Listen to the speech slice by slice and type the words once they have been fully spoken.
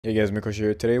Hey guys, Mikoshi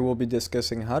here. Today we'll be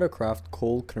discussing how to craft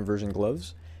cold conversion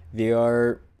gloves. They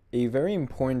are a very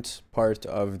important part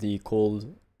of the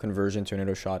cold conversion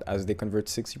tornado shot as they convert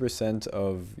 60%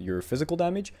 of your physical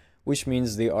damage, which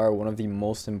means they are one of the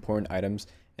most important items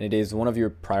and it is one of your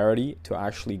priority to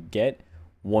actually get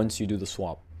once you do the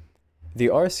swap. They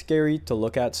are scary to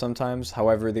look at sometimes,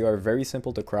 however, they are very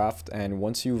simple to craft, and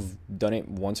once you've done it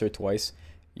once or twice,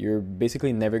 you're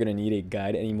basically never going to need a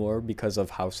guide anymore because of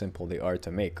how simple they are to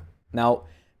make. Now,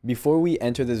 before we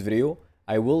enter this video,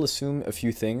 I will assume a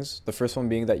few things. The first one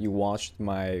being that you watched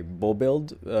my bow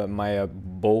build, my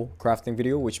bow crafting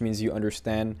video, which means you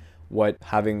understand what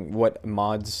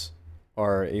mods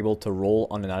are able to roll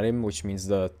on an item, which means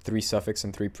the 3 suffix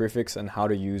and 3 prefix, and how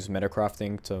to use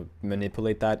metacrafting to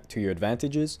manipulate that to your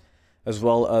advantages, as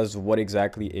well as what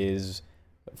exactly is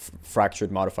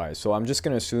fractured modifiers. So I'm just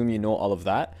going to assume you know all of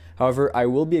that. However, I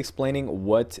will be explaining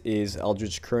what is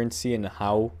Eldritch currency and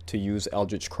how to use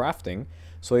Eldritch crafting.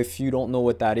 So if you don't know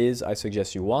what that is, I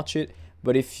suggest you watch it.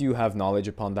 But if you have knowledge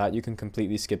upon that, you can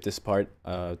completely skip this part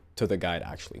to the guide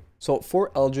actually. So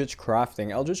for Eldritch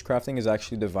crafting is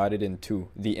actually divided in two,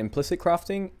 the implicit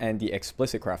crafting and the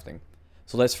explicit crafting.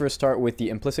 So let's first start with the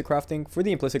implicit crafting. For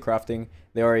the implicit crafting,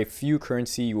 there are a few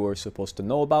currency you are supposed to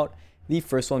know about. The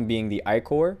first one being the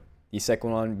ichor, the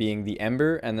second one being the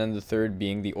ember, and then the third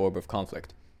being the orb of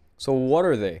conflict. So what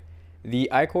are they?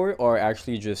 The ichor are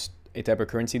actually just a type of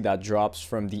currency that drops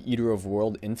from the Eater of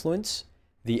World influence.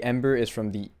 The ember is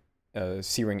from the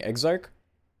Searing Exarch,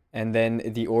 and then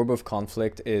the orb of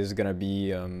conflict is gonna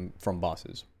be from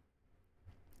bosses.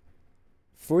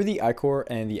 For the ichor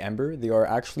and the ember, there are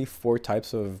actually 4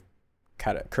 types of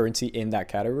currency in that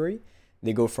category.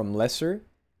 They go from lesser,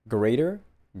 greater,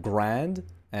 grand,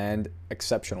 and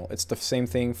exceptional. It's the same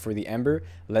thing for the ember,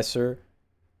 lesser,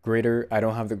 greater, I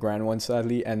don't have the grand one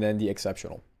sadly, and then the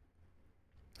exceptional.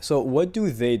 So what do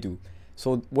they do?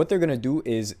 So what they're going to do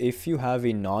is, if you have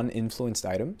a non-influenced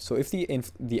item, so if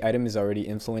the item is already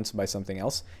influenced by something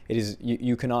else, it is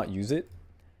you cannot use it.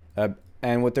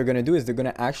 And what they're going to do is they're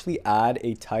going to actually add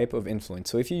a type of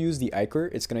influence. So if you use the ichor,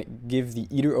 it's going to give the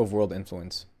Eater of World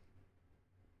influence.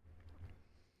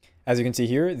 As you can see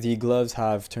here, the gloves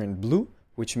have turned blue,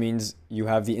 which means you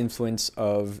have the influence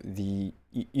of the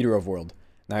Eater of World.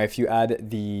 Now, if you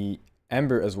add the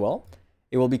ember as well,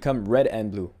 it will become red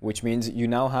and blue, which means you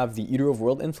now have the Eater of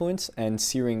World influence and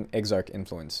Searing Exarch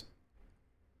influence.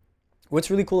 What's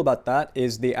really cool about that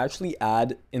is they actually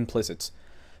add implicits.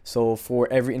 So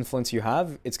for every influence you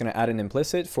have, it's going to add an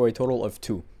implicit for a total of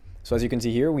 2. So as you can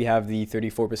see here, we have the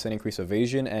 34% increase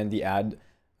evasion and the add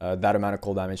that amount of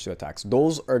cold damage to attacks.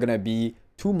 Those are going to be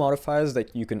 2 modifiers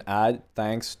that you can add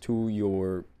thanks to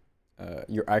your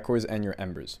ichors and your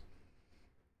embers.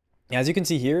 As you can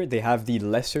see here, they have the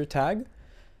lesser tag.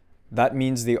 That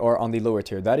means they are on the lower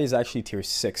tier. That is actually tier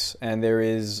 6, and there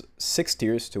is 6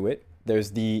 tiers to it. There's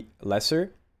the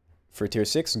lesser for tier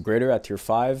 6, greater at tier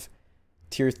 5,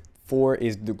 tier 4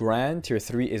 is the grand, tier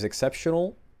 3 is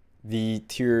exceptional, the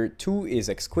tier 2 is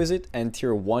exquisite, and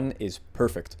tier 1 is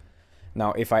perfect.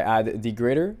 Now, if I add the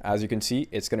greater, as you can see,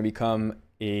 it's going to become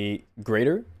a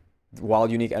greater,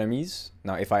 wild unique enemies.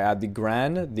 Now, if I add the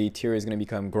grand, the tier is going to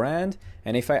become grand.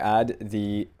 And if I add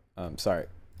the,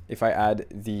 if I add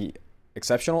the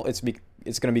exceptional, it's going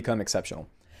to become exceptional.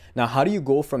 Now, how do you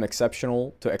go from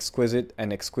exceptional to exquisite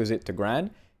and exquisite to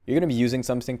grand? You're going to be using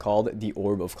something called the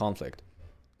Orb of Conflict.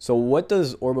 So what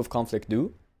does Orb of Conflict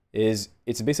do? Is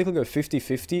it's basically a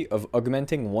 50-50 of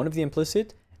augmenting one of the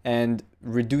implicit and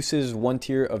reduces one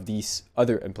tier of these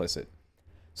other implicit.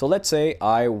 So let's say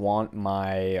I want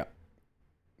my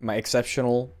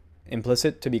exceptional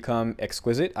implicit to become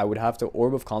exquisite. I would have to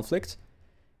Orb of Conflict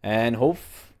and hope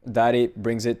that it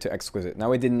brings it to exquisite.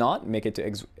 Now, it did not make it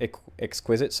to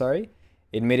exquisite, sorry.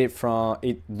 It made it from,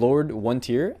 it lowered one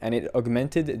tier and it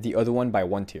augmented the other one by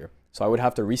 1 tier. So I would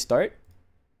have to restart.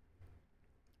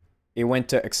 It went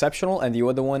to exceptional and the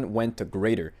other one went to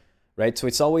greater. Right? So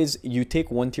it's always, you take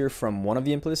 1 tier from one of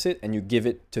the implicit and you give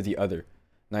it to the other.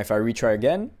 Now, if I retry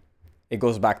again, it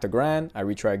goes back to grand. I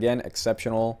retry again,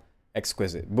 exceptional,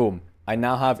 exquisite. Boom. I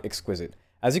now have exquisite.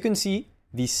 As you can see,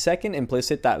 the second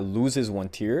implicit that loses 1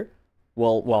 tier,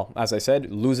 well, as I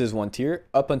said, loses 1 tier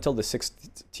up until the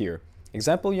 6th tier.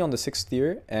 Example, you're on the 6th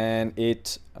tier and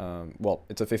it,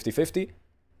 it's a 50-50.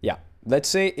 Yeah. Let's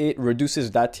say it reduces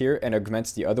that tier and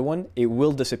augments the other one. It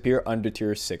will disappear under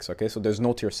tier 6, okay? So there's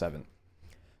no tier 7.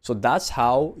 So that's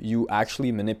how you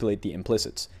actually manipulate the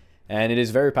implicits. And it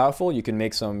is very powerful. You can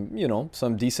make some,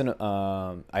 some decent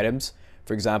items.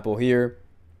 For example, here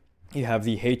you have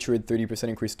the Hatred 30%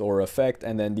 increased aura effect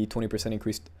and then the 20%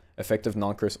 increased effective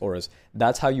non-curse auras.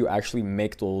 That's how you actually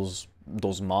make those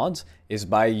mods, is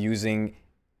by using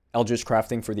Eldritch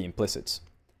Crafting for the implicits.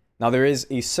 Now there is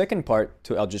a second part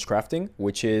to Eldritch Crafting,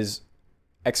 which is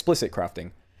Explicit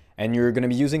Crafting. And you're going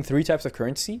to be using 3 types of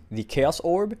currency: the Chaos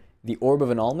Orb, the Orb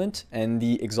of Annulment, and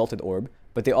the Exalted Orb.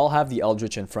 But they all have the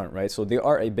Eldritch in front, right? So they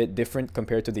are a bit different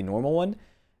compared to the normal one.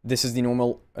 This is the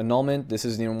normal Annulment, this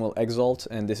is the normal Exalt,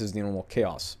 and this is the normal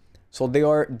Chaos. So they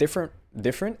are different,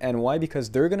 and why? Because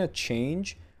they're going to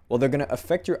change, well, they're going to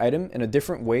affect your item in a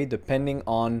different way depending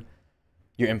on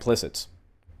your implicits.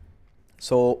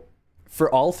 So for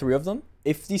all 3 of them,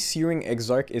 if the Searing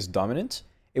Exarch is dominant,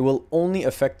 it will only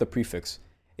affect the prefix.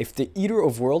 If the Eater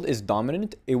of World is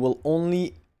dominant, it will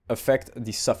only affect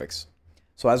the suffix.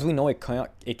 So as we know, a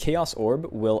Chaos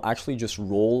Orb will actually just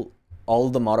roll all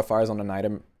the modifiers on an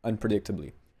item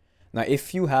unpredictably. Now,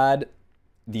 if you had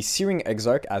the Searing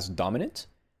Exarch as dominant,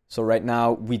 so right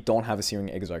now we don't have a Searing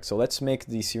Exarch. So let's make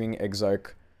the Searing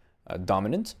Exarch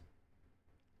dominant.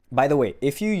 By the way,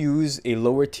 if you use a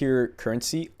lower tier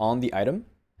currency on the item,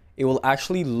 it will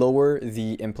actually lower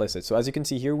the implicit. So as you can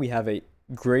see here, we have a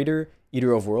greater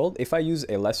Eater of World. If I use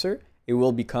a lesser, it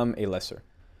will become a lesser.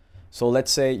 So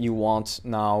let's say you want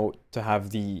now to have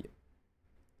the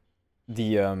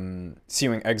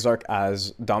Searing Exarch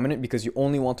as dominant because you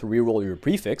only want to reroll your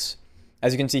prefix.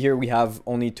 As you can see here, we have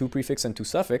only 2 prefix and 2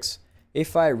 suffix.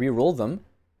 If I reroll them,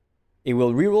 it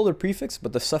will reroll the prefix,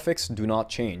 but the suffix do not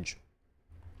change.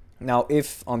 Now,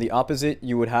 if on the opposite,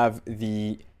 you would have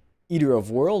the Eater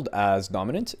of World as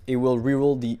dominant, it will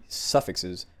reroll the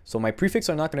suffixes. So my prefix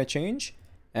are not going to change,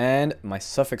 and my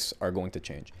suffix are going to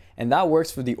change. And that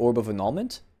works for the Orb of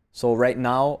Annulment. So right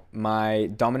now, my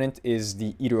dominant is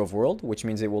the Eater of World, which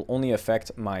means it will only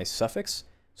affect my suffix.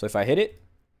 So if I hit it,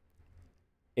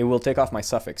 it will take off my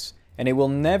suffix. And it will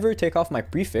never take off my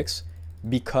prefix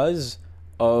because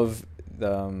of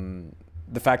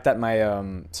the fact that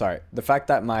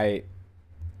my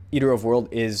Eater of World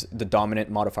is the dominant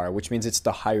modifier, which means it's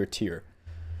the higher tier.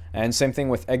 And same thing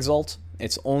with Exalt.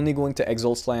 It's only going to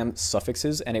Exalt Slam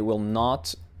suffixes, and it will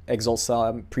not Exalt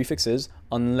Slam prefixes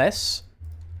unless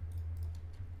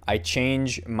I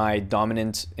change my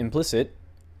dominant implicit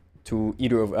to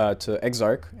to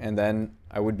Exarch, and then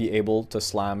I would be able to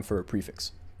slam for a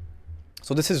prefix.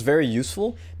 So this is very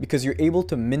useful because you're able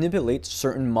to manipulate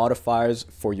certain modifiers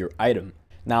for your item.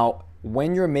 Now,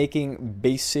 when you're making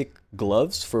basic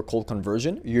gloves for cold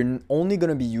conversion, you're only going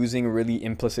to be using really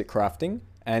implicit crafting,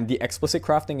 and the explicit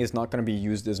crafting is not going to be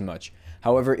used as much.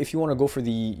 However, if you want to go for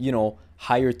the,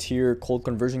 higher tier cold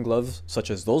conversion gloves, such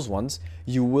as those ones,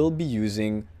 you will be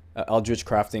using Eldritch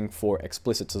Crafting for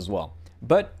explicits as well.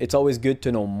 But it's always good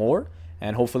to know more,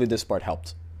 and hopefully this part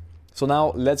helped. So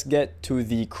now let's get to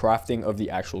the crafting of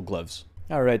the actual gloves.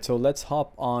 All right, so let's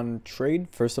hop on trade,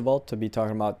 first of all, to be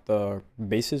talking about the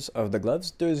bases of the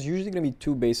gloves. There's usually going to be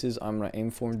 2 bases I'm going to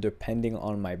aim for depending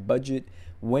on my budget.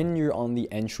 When you're on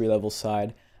the entry level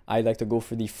side, I like to go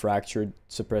for the fractured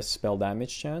suppressed spell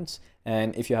damage chance.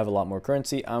 And if you have a lot more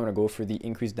currency, I'm going to go for the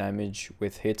increased damage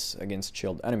with hits against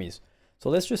chilled enemies. So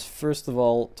let's just first of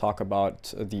all talk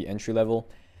about the entry level.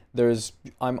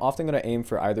 I'm often going to aim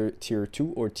for either tier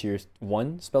 2 or tier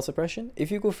 1 spell suppression.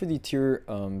 If you go for the tier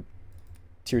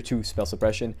 2 spell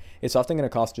suppression, it's often going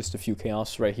to cost just a few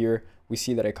chaos. Right here we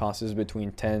see that it costs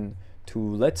between 10 to,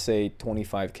 let's say,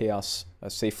 25 chaos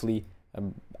safely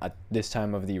at this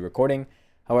time of the recording.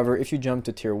 However, if you jump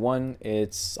to tier 1,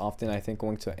 it's often, I think,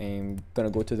 going to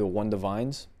go to the 1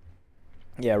 divines.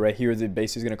 Yeah, right here the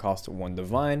base is going to cost 1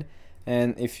 divine.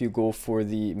 And if you go for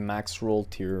the max roll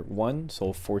tier 1,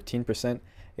 so 14%,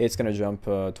 it's going to jump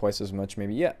twice as much,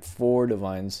 maybe, 4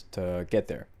 divines to get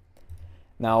there.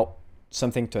 Now,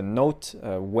 something to note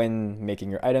when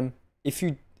making your item,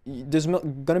 there's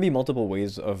going to be multiple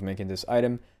ways of making this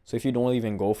item. So if you don't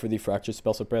even go for the fractured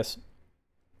spell suppress,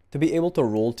 to be able to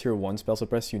roll tier 1 spell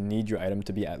suppress, you need your item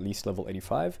to be at least level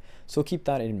 85. So keep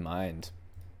that in mind.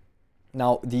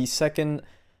 Now, the second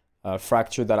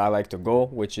fracture that I like to go,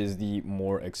 which is the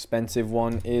more expensive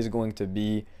one, is going to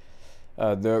be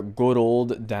the good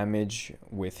old damage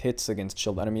with hits against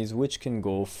chilled enemies, which can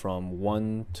go from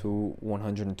 1 to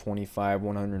 125,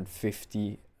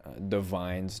 150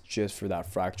 divines just for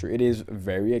that fracture. It is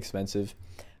very expensive.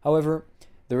 However,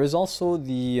 there is also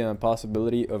the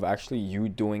possibility of actually you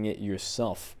doing it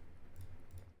yourself.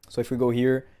 So if we go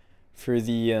here for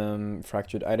the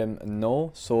fractured item,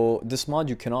 no. So this mod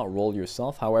you cannot roll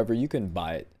yourself. However, you can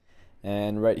buy it.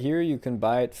 And right here you can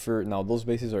buy it for, now those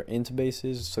bases are int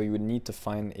bases, so you would need to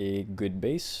find a good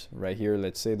base. Right here,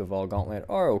 let's say the Vol Gauntlet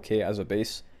are okay as a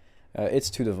base. It's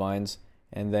 2 divines,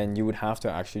 and then you would have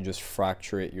to actually just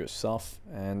fracture it yourself,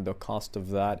 and the cost of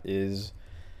that is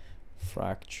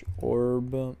fracturing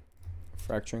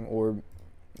orb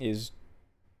is,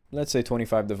 let's say,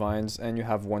 25 divines, and you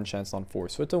have 1 chance on 4,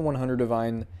 so it's a 100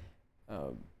 divine.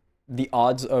 The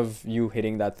odds of you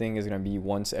hitting that thing is going to be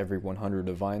once every 100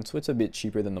 divine, so it's a bit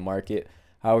cheaper than the market.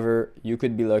 However, you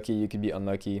could be lucky, you could be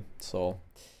unlucky, so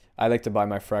I like to buy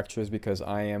my fractures because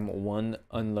I am one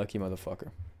unlucky motherfucker.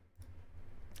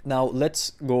 Now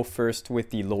let's go first with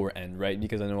the lower end, right?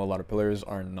 Because I know a lot of players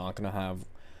are not going to have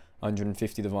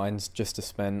 150 divines just to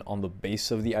spend on the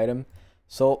base of the item.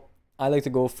 So I like to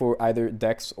go for either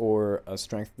dex or a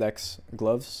strength dex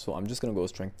gloves. So I'm just going to go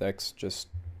strength dex just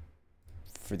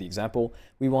for the example.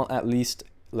 We want at least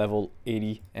level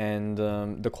 80, and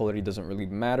the quality doesn't really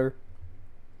matter.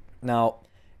 Now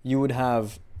you would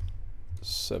have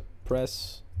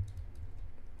suppress.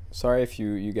 Sorry if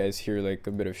you guys hear like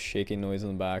a bit of shaking noise in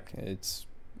the back. It's,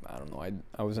 I don't know,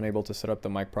 I wasn't able to set up the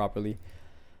mic properly.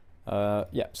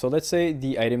 Yeah, so let's say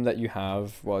the item that you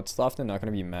have, well, it's often not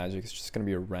going to be magic, it's just going to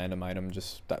be a random item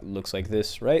just that looks like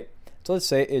this, right? So let's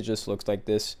say it just looks like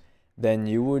this. Then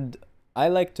you would,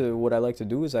 what I like to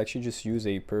do is actually just use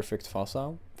a perfect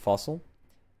fossil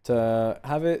to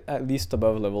have it at least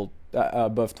above level,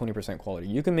 above 20% quality.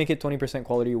 You can make it 20%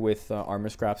 quality with armor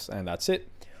scraps, and that's it.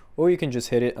 Or you can just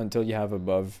hit it until you have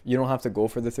above. You don't have to go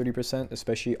for the 30%,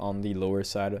 especially on the lower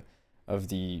side of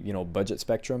the, you know, budget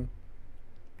spectrum.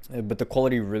 But the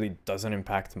quality really doesn't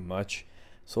impact much.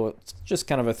 So it's just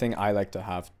kind of a thing I like to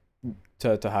have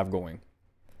going.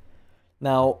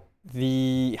 Now,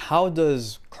 how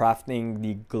does crafting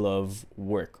the glove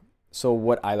work? So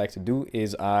what I like to do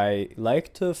is I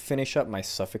like to finish up my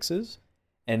suffixes,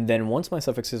 and then once my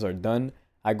suffixes are done,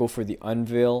 I go for the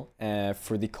unveil and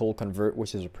for the cold convert,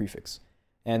 which is a prefix.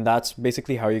 And that's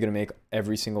basically how you're going to make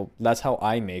that's how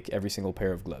I make every single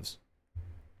pair of gloves.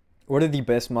 What are the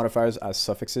best modifiers as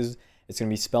suffixes? It's going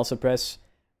to be spell suppress,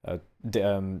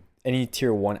 any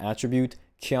tier 1 attribute,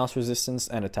 chaos resistance,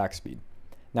 and attack speed.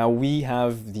 Now we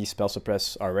have the spell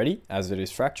suppress already as it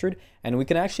is fractured, and we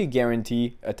can actually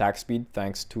guarantee attack speed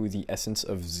thanks to the essence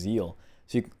of zeal.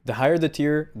 So the higher the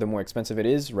tier, the more expensive it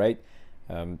is, right?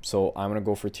 So I'm going to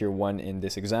go for tier 1 in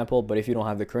this example, but if you don't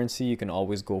have the currency, you can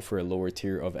always go for a lower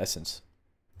tier of essence.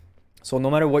 So no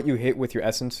matter what you hit with your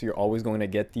essence, you're always going to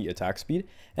get the attack speed,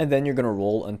 and then you're going to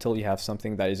roll until you have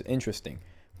something that is interesting.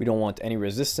 We don't want any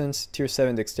resistance. Tier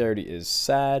 7 dexterity is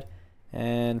sad,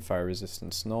 and fire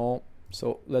resistance, no.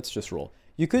 So let's just roll.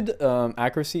 You could,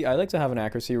 accuracy, I like to have an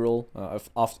accuracy roll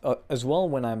as well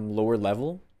when I'm lower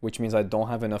level, which means I don't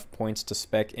have enough points to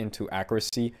spec into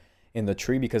accuracy in the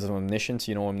tree because of omniscience.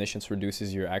 You know, omniscience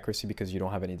reduces your accuracy because you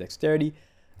don't have any dexterity.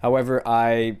 However,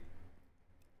 I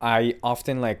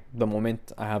often, like, the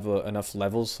moment I have enough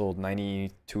levels, so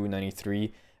 92,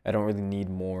 93, I don't really need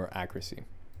more accuracy.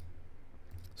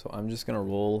 So I'm just gonna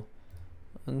roll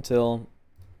until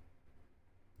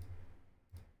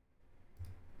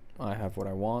I have what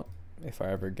I want, if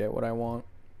I ever get what I want.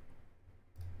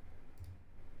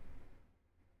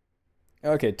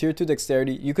 Okay, tier 2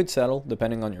 dexterity, you could settle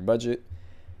depending on your budget.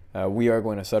 We are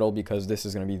going to settle because this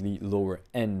is going to be the lower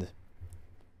end.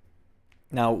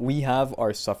 Now we have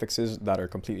our suffixes that are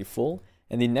completely full,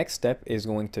 and the next step is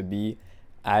going to be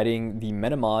adding the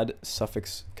metamod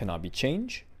suffix cannot be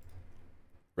changed.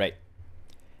 Right.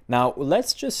 Now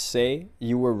let's just say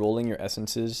you were rolling your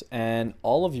essences and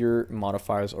all of your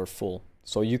modifiers are full,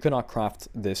 so you cannot craft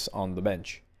this on the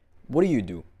bench. What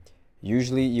do?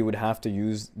 Usually you would have to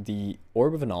use the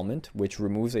Orb of Annulment, which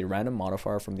removes a random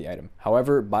modifier from the item.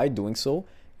 However, by doing so,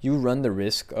 you run the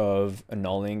risk of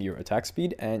annulling your attack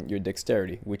speed and your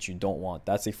dexterity, which you don't want.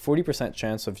 That's a 40%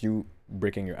 chance of you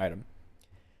breaking your item.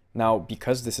 Now,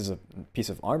 because this is a piece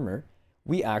of armor,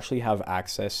 we actually have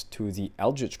access to the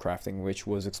Eldritch crafting, which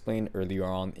was explained earlier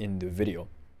on in the video.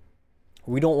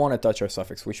 We don't want to touch our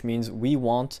suffix, which means we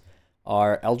want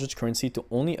our Eldritch currency to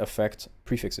only affect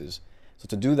prefixes. So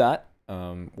to do that,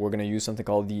 we're going to use something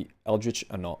called the Eldritch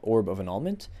Orb of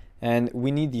Annulment, and we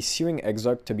need the Searing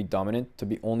Exarch to be dominant, to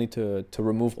be only to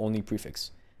remove only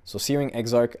prefix. So Searing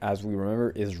Exarch, as we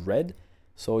remember, is red.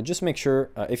 So just make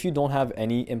sure, if you don't have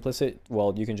any implicit,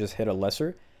 well, you can just hit a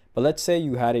lesser. But let's say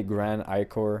you had a Grand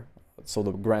Ichor, so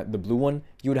the blue one,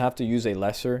 you would have to use a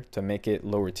lesser to make it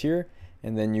lower tier,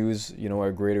 and then use, you know,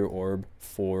 a greater orb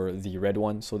for the red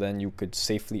one, so then you could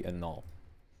safely annul.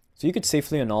 So you could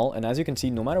safely annul, and as you can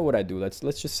see, no matter what I do, let's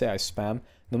just say I spam,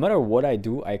 no matter what I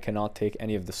do, I cannot take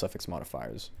any of the suffix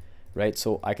modifiers, right?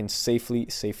 So I can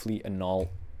safely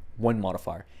annul one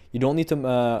modifier. You don't need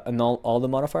to annul all the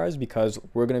modifiers because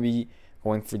we're going to be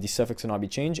going for the suffix cannot be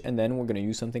changed, and then we're going to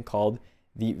use something called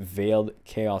the Veiled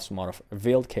Chaos modifier.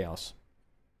 Veiled Chaos.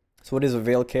 So what is a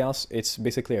Veiled Chaos? It's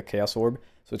basically a Chaos Orb.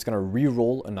 So it's going to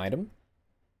re-roll an item,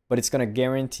 but it's going to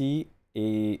guarantee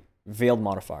a Veiled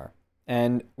modifier.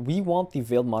 And we want the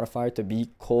Veiled modifier to be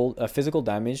cold, physical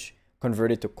damage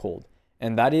converted to cold.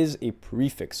 And that is a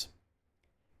prefix.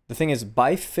 The thing is,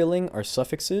 by filling our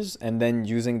suffixes and then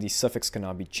using the suffix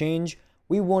cannot be changed,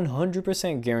 we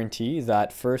 100% guarantee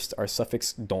that first our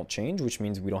suffix don't change, which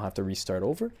means we don't have to restart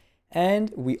over.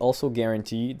 And we also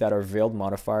guarantee that our Veiled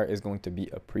modifier is going to be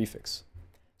a prefix.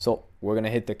 So we're going to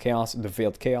hit the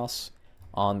Veiled Chaos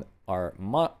on our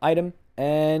item,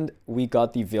 and we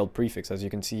got the Veiled prefix. As you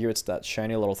can see here, it's that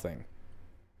shiny little thing.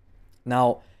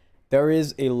 Now, there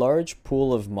is a large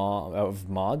pool of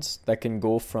mods that can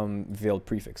go from Veiled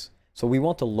prefix. So we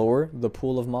want to lower the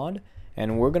pool of mod,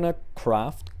 and we're going to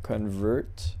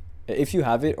convert, if you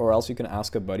have it, or else you can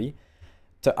ask a buddy,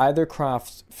 to either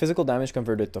craft physical damage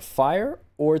converted to fire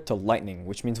or to lightning,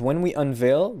 which means when we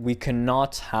unveil, we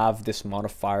cannot have this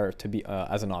modifier to be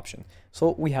as an option.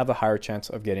 So we have a higher chance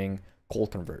of getting cold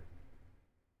convert.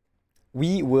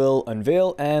 We will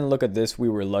unveil, and look at this, we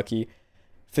were lucky.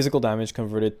 Physical damage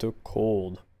converted to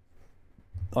cold.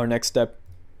 Our next step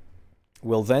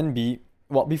will then be,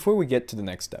 well, before we get to the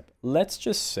next step, let's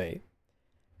just say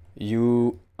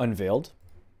you unveiled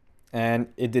and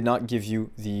it did not give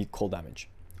you the cold damage.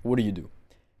 What do?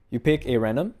 You pick a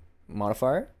random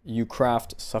modifier, you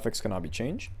craft suffix cannot be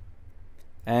changed,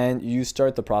 and you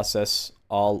start the process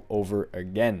all over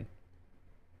again.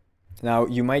 Now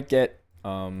you might get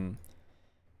an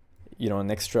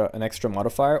extra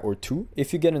modifier or two.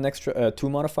 If you get an extra two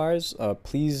modifiers,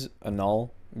 please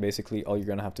annul. Basically all you're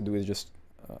gonna have to do is just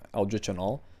Eldritch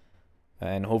annul,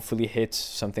 and hopefully hit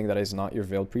something that is not your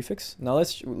Veiled prefix. Now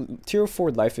tier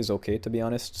 4 life is okay, to be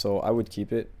honest, so I would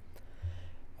keep it.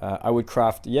 I would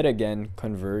craft yet again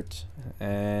convert,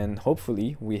 and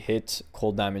hopefully we hit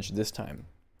cold damage this time.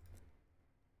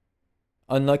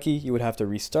 Unlucky, you would have to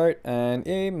restart, and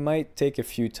it might take a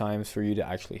few times for you to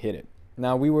actually hit it.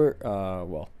 Now we were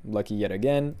lucky yet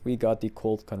again, we got the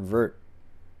cold convert.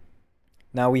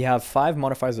 Now we have 5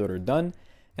 modifiers that are done,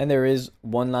 and there is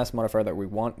one last modifier that we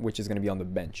want, which is going to be on the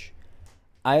bench.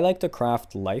 I like to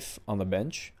craft life on the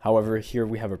bench. However, here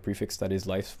we have a prefix that is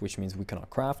life, which means we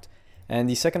cannot craft. And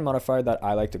the second modifier that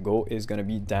I like to go is going to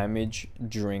be damage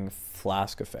during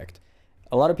flask effect.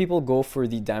 A lot of people go for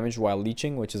the damage while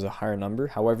leeching, which is a higher number.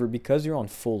 However, because you're on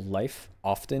full life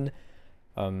often,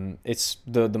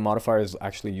 the modifier is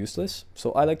actually useless.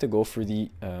 So I like to go for the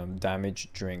damage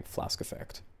during flask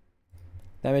effect.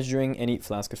 Damage during any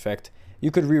flask effect. You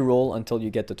could re-roll until you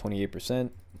get to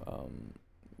 28%,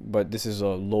 but this is a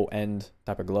low-end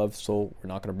type of glove, so we're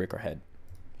not going to break our head.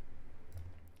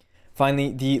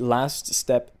 Finally, the last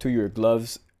step to your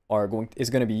gloves is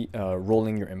going to be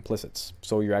rolling your implicits.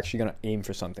 So you're actually going to aim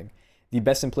for something. The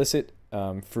best implicit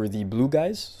for the blue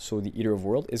guys, so the Eater of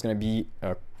World, is going to be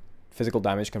physical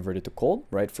damage converted to cold,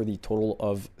 right, for the total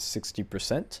of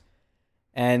 60%.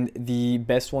 And the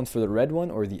best one for the red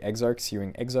one, or the Exarch,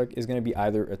 Searing Exarch, is going to be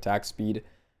either attack speed,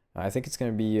 I think it's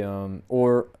going to be,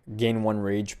 or gain 1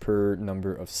 rage per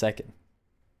number of second.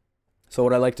 So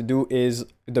what I like to do is,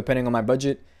 depending on my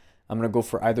budget, I'm going to go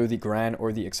for either the Grand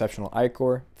or the Exceptional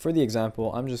Ichor. For the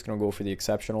example, I'm just going to go for the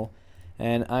Exceptional,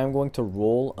 and I'm going to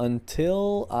roll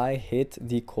until I hit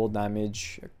the cold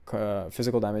damage,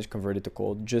 physical damage converted to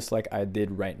cold, just like I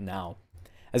did right now.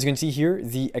 As you can see here,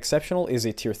 the Exceptional is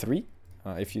a tier 3.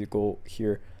 If you go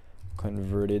here,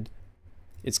 converted,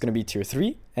 it's going to be tier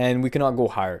 3, and we cannot go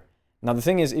higher. Now the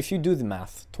thing is, if you do the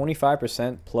math,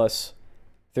 25% plus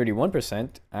 31%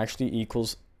 actually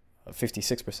equals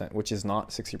 56%, which is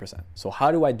not 60%. So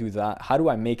how do I do that? How do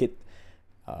I make it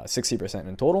 60%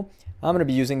 in total? I'm going to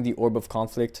be using the Orb of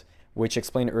Conflict, which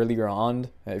explained earlier on,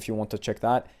 if you want to check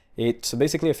that. It's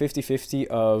basically a 50-50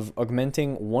 of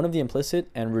augmenting one of the implicit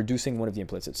and reducing one of the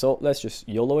implicit. So let's just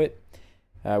YOLO it.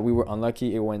 We were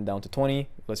unlucky, it went down to 20.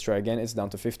 Let's try again, it's down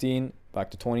to 15,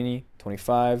 back to 20,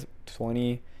 25,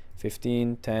 20,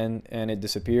 15, 10, and it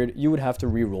disappeared. You would have to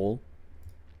re-roll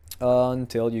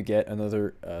until you get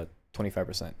another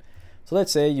 25%. So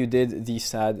let's say you did the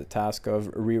sad task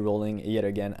of re-rolling yet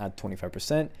again at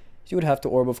 25%. You would have to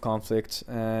Orb of Conflict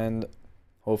and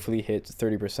hopefully hit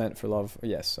 30% for love.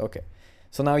 Yes, okay.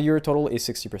 So now your total is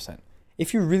 60%.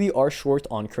 If you really are short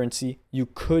on currency, you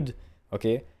could,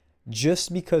 okay,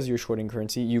 just because you're shorting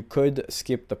currency, you could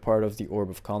skip the part of the Orb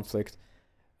of Conflict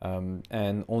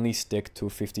and only stick to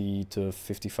 50 to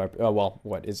 55, well,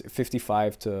 what is it,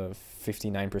 55 to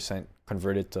 59%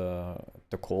 converted to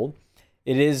cold.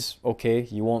 It is okay,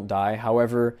 you won't die.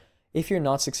 However, If you're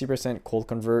not 60% cold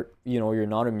convert, you're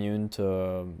not immune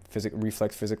to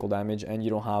reflect physical damage, and you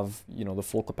don't have, the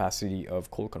full capacity of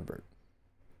cold convert.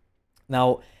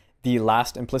 Now, the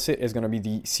last implicit is going to be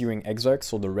the Searing Exarch,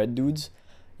 so the red dudes.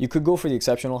 You could go for the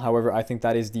exceptional, however, I think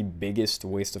that is the biggest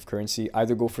waste of currency.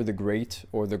 Either go for the great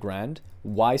or the grand.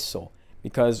 Why so?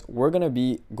 Because we're going to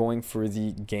be going for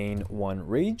the gain 1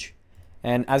 rage.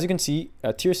 And as you can see,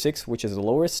 tier 6, which is the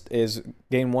lowest, is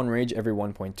gain 1 rage every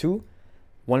 1.2,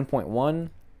 1.1,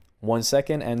 1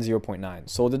 second, and 0.9.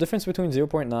 So the difference between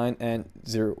 0.9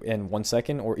 and 1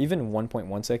 second, or even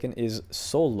 1.1 second, is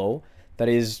so low that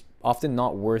is often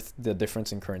not worth the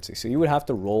difference in currency. So you would have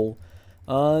to roll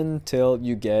until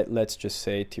you get, let's just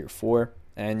say, tier 4,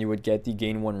 and you would get the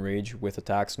gain 1 rage with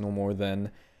attacks no more than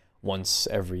once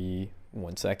every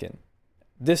 1 second.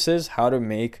 This is how to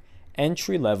make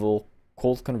entry-level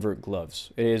cold convert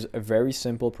gloves. It is a very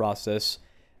simple process.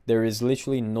 There is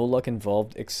literally no luck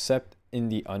involved except in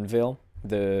the unveil,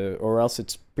 or else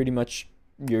it's pretty much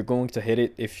you're going to hit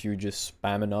it if you just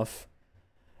spam enough.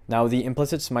 Now, the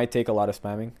implicits might take a lot of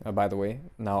spamming, by the way.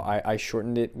 Now, I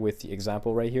shortened it with the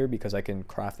example right here because I can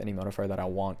craft any modifier that I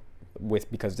want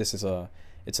because this is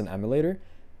it's an emulator.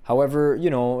 However,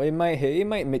 it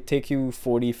might take you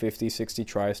 40, 50, 60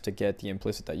 tries to get the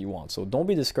implicit that you want. So don't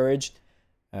be discouraged.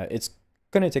 It's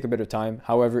going to take a bit of time.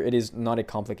 However, it is not a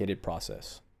complicated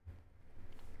process.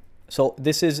 So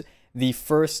this is the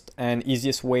first and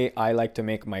easiest way I like to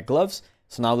make my gloves.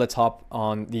 So now let's hop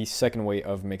on the second way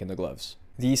of making the gloves.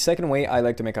 The second way I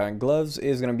like to make iron gloves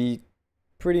is going to be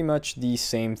pretty much the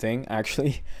same thing,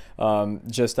 actually,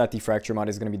 just that the fracture mod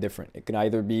is going to be different. It can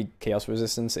either be chaos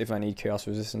resistance if I need chaos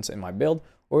resistance in my build,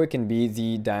 or it can be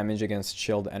the damage against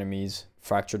shield enemies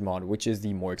fractured mod, which is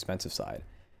the more expensive side.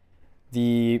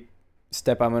 The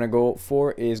step I'm going to go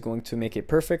for is going to make it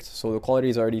perfect. So the quality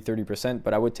is already 30%,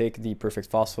 but I would take the perfect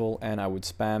fossil and I would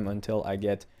spam until I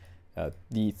get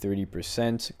the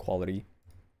 30% quality,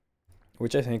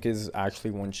 which I think is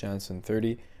actually 1 chance in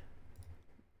 30.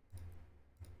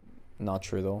 Not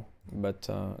sure though, but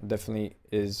definitely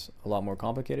is a lot more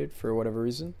complicated for whatever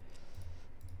reason.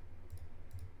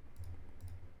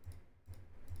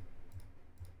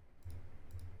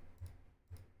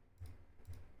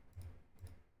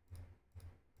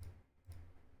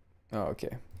 Oh,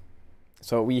 okay.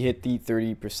 So we hit the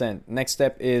 30%. Next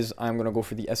step is I'm going to go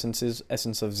for the essences.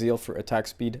 Essence of Zeal for attack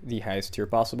speed, the highest tier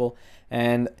possible.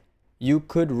 And you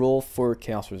could roll for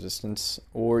chaos resistance,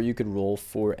 or you could roll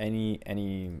for any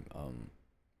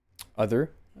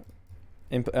other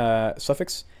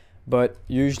suffix. But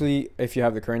usually, if you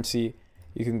have the currency,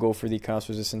 you can go for the chaos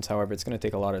resistance. However, it's going to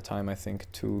take a lot of time, I think,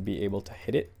 to be able to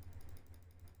hit it.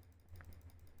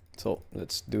 So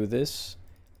let's do this.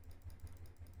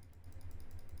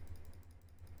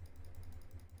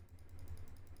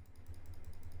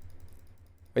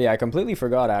 But yeah, I completely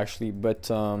forgot actually, but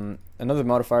another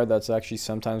modifier that's actually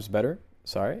sometimes better,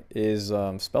 is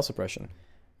spell suppression,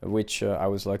 which I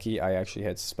was lucky I actually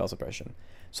had spell suppression.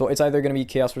 So it's either going to be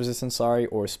chaos resistance,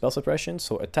 or spell suppression.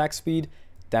 So attack speed,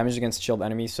 damage against shield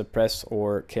enemies, suppress,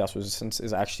 or chaos resistance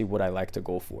is actually what I like to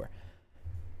go for.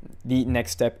 The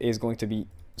next step is going to be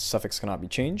suffix cannot be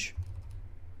changed.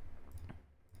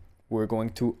 We're going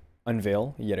to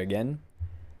unveil yet again.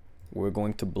 We're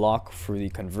going to block for the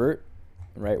convert,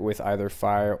 right, with either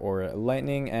fire or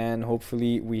lightning, and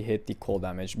hopefully we hit the cold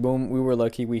damage. Boom, we were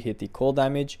lucky, we hit the cold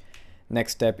damage.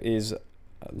 Next step is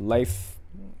life,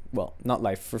 well, not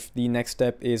life. For the next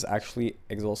step is actually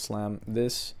exalt slam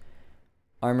this.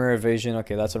 Armor evasion,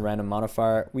 okay, that's a random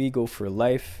modifier. We go for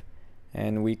life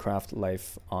and we craft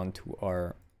life onto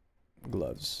our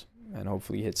gloves and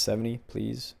hopefully hit 70,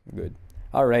 please. Good.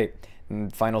 All right,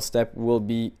 and final step will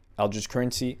be Eldritch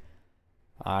currency.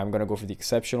 I'm going to go for the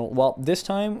exceptional. Well, this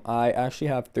time I actually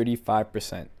have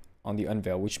 35% on the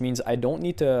unveil, which means I don't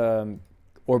need to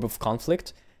Orb of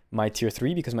Conflict my tier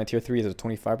 3 because my tier 3 is at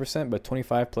 25%, but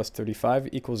 25 plus 35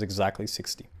 equals exactly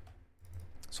 60.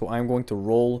 So I'm going to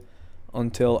roll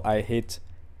until I hit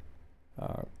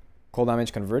cold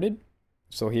damage converted.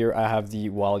 So here I have the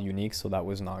wild unique, so that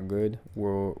was not good.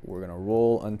 We're going to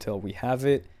roll until we have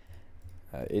it.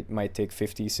 It might take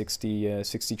 50,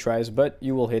 60 tries, but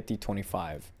you will hit the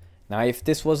 25. Now, if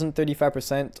this wasn't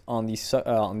 35%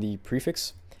 on the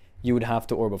prefix, you would have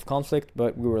to Orb of Conflict,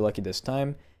 but we were lucky this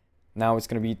time. Now it's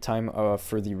going to be time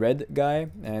for the red guy,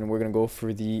 and we're going to go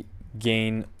for the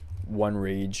gain 1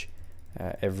 rage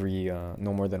every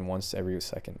no more than once every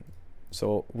second.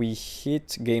 So we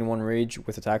hit gain 1 rage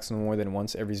with attacks no more than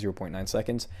once every 0.9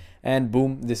 seconds, and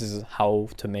boom, this is how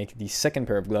to make the second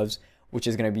pair of gloves, which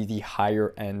is going to be the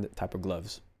higher end type of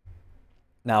gloves.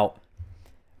 Now,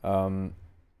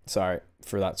 sorry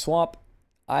for that swap.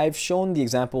 I've shown the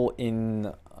example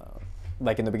in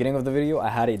like in the beginning of the video. I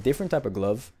had a different type of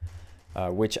glove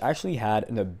which actually had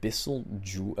an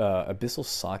abyssal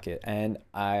socket, and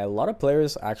a lot of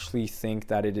players actually think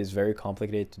that it is very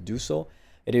complicated to do so.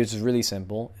 It is really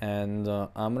simple, and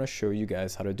I'm going to show you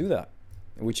guys how to do that,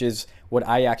 which is what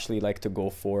I actually like to go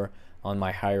for on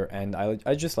my higher end.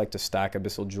 I just like to stack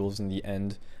abyssal jewels in the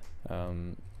end,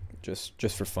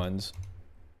 just for funds.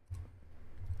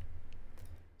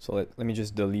 So let me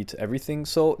just delete everything.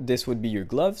 So this would be your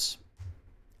gloves,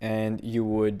 and you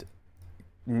would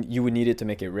need it to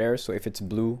make it rare. So if it's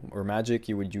blue or magic,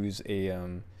 you would use a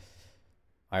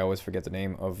I always forget the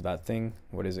name of that thing.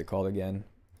 What is it called again?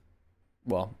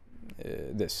 Well,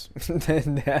 this.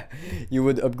 Then you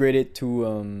would upgrade it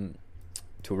to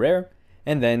rare,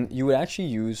 and then you would actually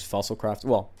use fossil craft.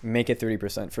 Well, make it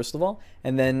 30% first of all,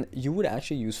 and then you would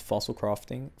actually use fossil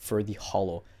crafting for the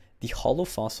hollow. The hollow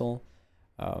fossil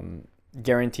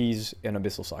guarantees an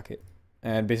abyssal socket,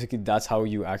 and basically that's how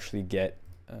you actually get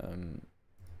an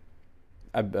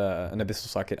abyssal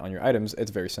socket on your items. It's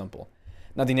very simple.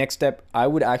 Now the next step, I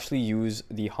would actually use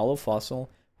the hollow fossil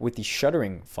with the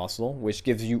shuddering fossil, which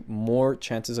gives you more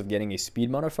chances of getting a speed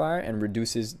modifier and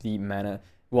reduces the mana.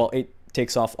 Well, it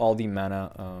takes off all the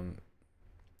mana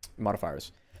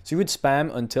modifiers. So you would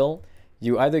spam until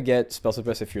you either get spell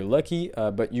suppress if you're lucky,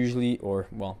 but usually, or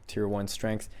well, tier 1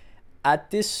 strength.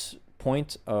 At this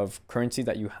point of currency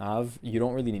that you have, you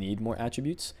don't really need more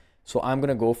attributes. So I'm going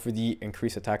to go for the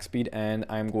increased attack speed, and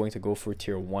I'm going to go for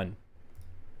tier 1.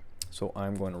 So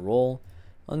I'm going to roll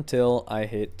until I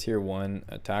hit tier 1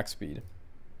 attack speed.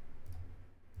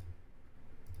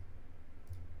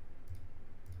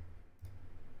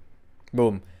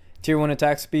 Boom. Tier 1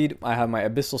 attack speed. I have my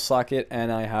abyssal socket,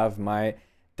 and I have my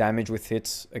damage with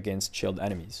hits against chilled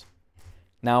enemies.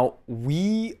 Now,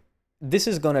 this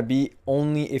is going to be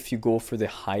only if you go for the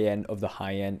high end of the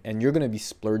high end, and you're going to be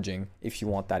splurging if you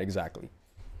want that exactly.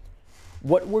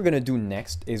 What we're going to do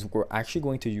next is we're actually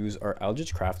going to use our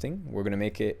Eldritch Crafting. We're going to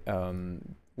make it,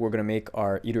 we're going to make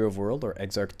our Eater of World or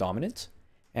Exarch dominant,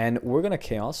 and we're going to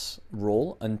chaos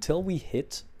roll until we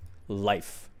hit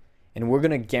life, and we're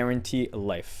going to guarantee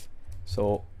life.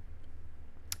 So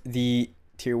the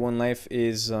tier 1 life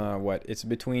is what? It's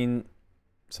between,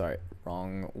 sorry,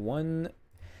 wrong one.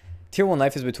 Tier 1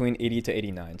 life is between 80 to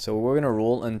 89. So we're going to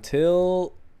roll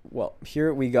until, well,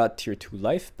 here we got tier 2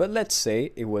 life, but let's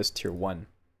say it was tier 1.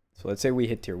 So let's say we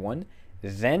hit tier 1.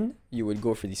 Then you would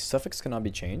go for the suffix cannot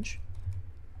be changed.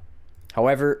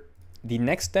 However, the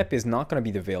next step is not going to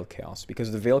be the Veil Chaos,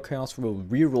 because the Veil Chaos will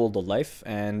re-roll the life,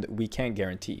 and we can't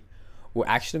guarantee. We're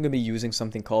actually going to be using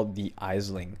something called the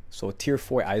Eisling. So tier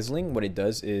 4 Eisling, what it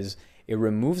does is it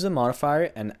removes a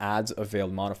modifier and adds a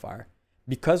Veiled modifier.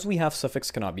 Because we have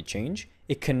suffix cannot be changed,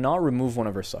 it cannot remove one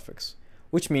of our suffix,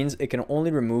 which means it can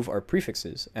only remove our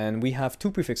prefixes. And we have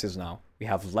 2 prefixes now. We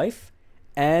have life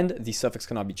and the suffix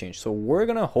cannot be changed. So we're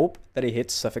going to hope that it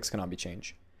hits suffix cannot be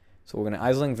changed. So we're going to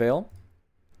Eisling Veil,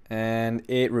 and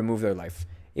it removed their life.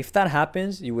 If that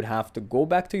happens, you would have to go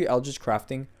back to your Eldritch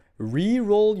Crafting,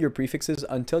 re-roll your prefixes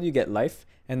until you get life,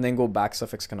 and then go back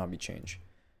suffix cannot be changed.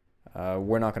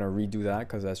 We're not going to redo that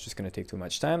because that's just going to take too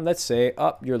much time. Let's say,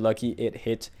 you're lucky, it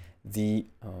hit the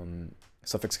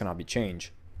suffix cannot be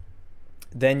changed.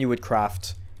 Then you would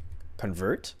craft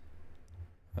convert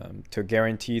to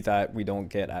guarantee that we don't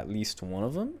get at least one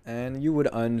of them. And you would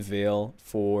unveil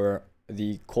for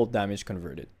the cold damage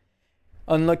converted.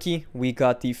 Unlucky, we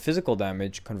got the physical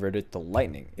damage converted to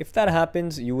lightning. If that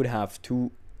happens, you would have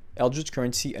to Eldritch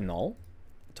Currency annul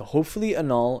to hopefully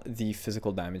annul the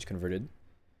physical damage converted.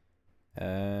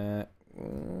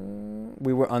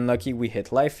 We were unlucky, we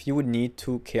hit life. You would need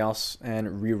to chaos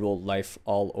and reroll life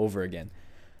all over again.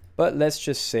 But let's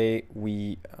just say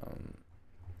we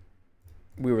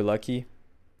were lucky.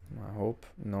 I hope.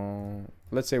 No.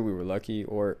 Let's say we were lucky,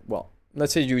 or well,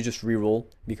 let's say you just reroll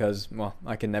because, well,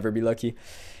 I can never be lucky.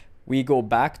 We go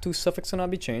back to suffix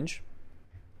cannot be changed.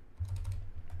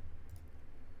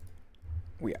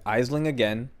 We Eisling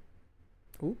again.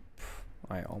 Oop,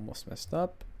 I almost messed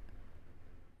up.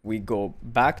 We go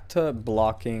back to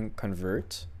blocking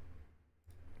convert,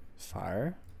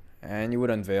 fire, and you would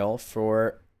unveil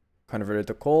for converted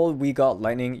to cold. We got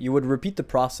lightning. You would repeat the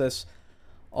process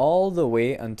all the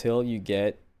way until you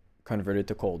get converted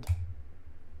to cold.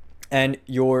 And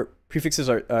your prefixes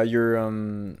are, your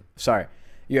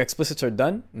explicits are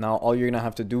done. Now all you're gonna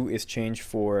have to do is change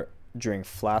for during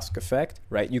flask effect,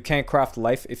 right? You can't craft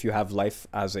life if you have life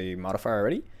as a modifier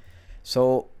already.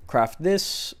 So craft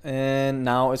this, and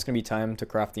now it's gonna be time to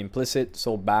craft the implicit.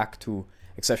 So back to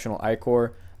exceptional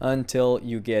ichor until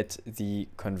you get the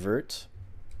convert.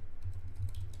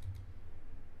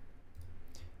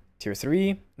 Tier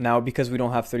 3. Now, because we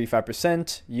don't have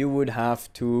 35%, you would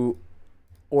have to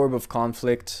Orb of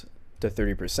Conflict to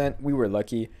 30%. We were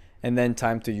lucky. And then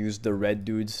time to use the red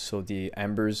dudes, so the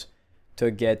embers, to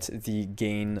get the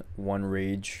gain 1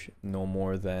 rage no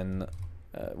more than,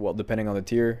 well, depending on the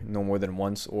tier, no more than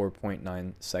once or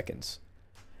 0.9 seconds.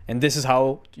 And this is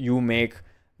how you make,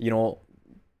 you know,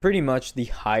 pretty much the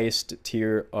highest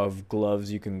tier of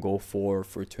gloves you can go for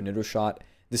Tornado Shot.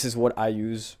 This is what I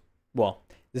use. Well,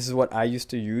 this is what I used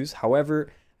to use.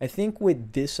 However, I think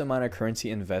with this amount of currency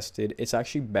invested, it's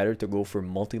actually better to go for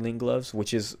multi-link gloves,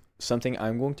 which is something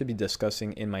I'm going to be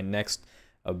discussing in my next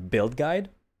build guide.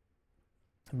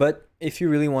 But if you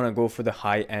really want to go for the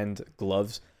high-end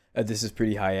gloves, this is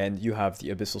pretty high-end. You have the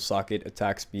Abyssal Socket,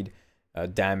 attack speed,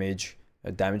 damage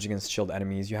against shield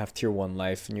enemies. You have tier 1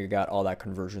 life, and you got all that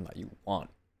conversion that you want.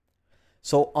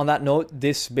 So on that note,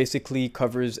 this basically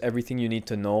covers everything you need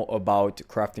to know about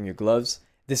crafting your gloves.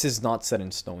 This is not set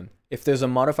in stone. If there's a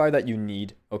modifier that you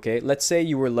need, okay, let's say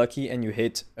you were lucky and you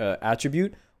hit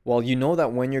attribute, well, you know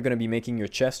that when you're going to be making your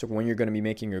chest or when you're going to be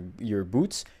making your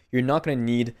boots, you're not going to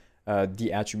need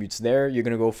the attributes there. You're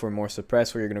going to go for more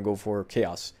suppress, or you're going to go for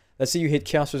chaos. Let's say you hit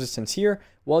chaos resistance here.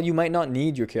 Well, you might not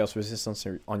need your chaos resistance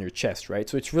on your chest, right?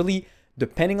 So it's really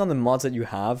depending on the mods that you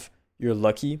have, you're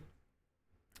lucky,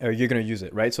 or you're going to use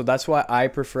it, right? So that's why I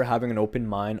prefer having an open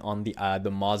mind on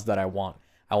the mods that I want.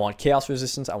 I want chaos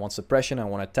resistance, I want suppression, I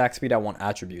want attack speed, I want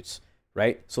attributes,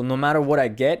 right? So no matter what I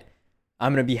get,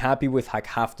 I'm going to be happy with like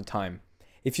half the time.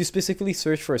 If you specifically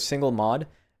search for a single mod,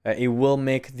 it will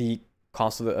make the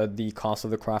cost of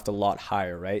the craft a lot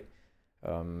higher, right?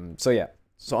 So yeah.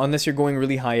 So unless you're going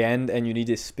really high end and you need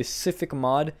a specific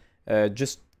mod,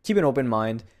 just keep an open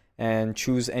mind and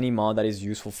choose any mod that is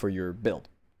useful for your build.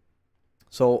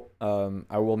 So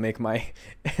I will make my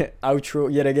outro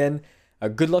yet again.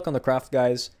 Good luck on the craft,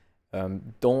 guys.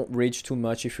 Don't rage too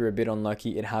much if you're a bit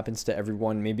unlucky. It happens to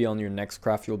everyone. Maybe on your next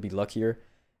craft you'll be luckier.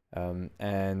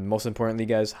 And most importantly,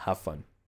 guys, have fun.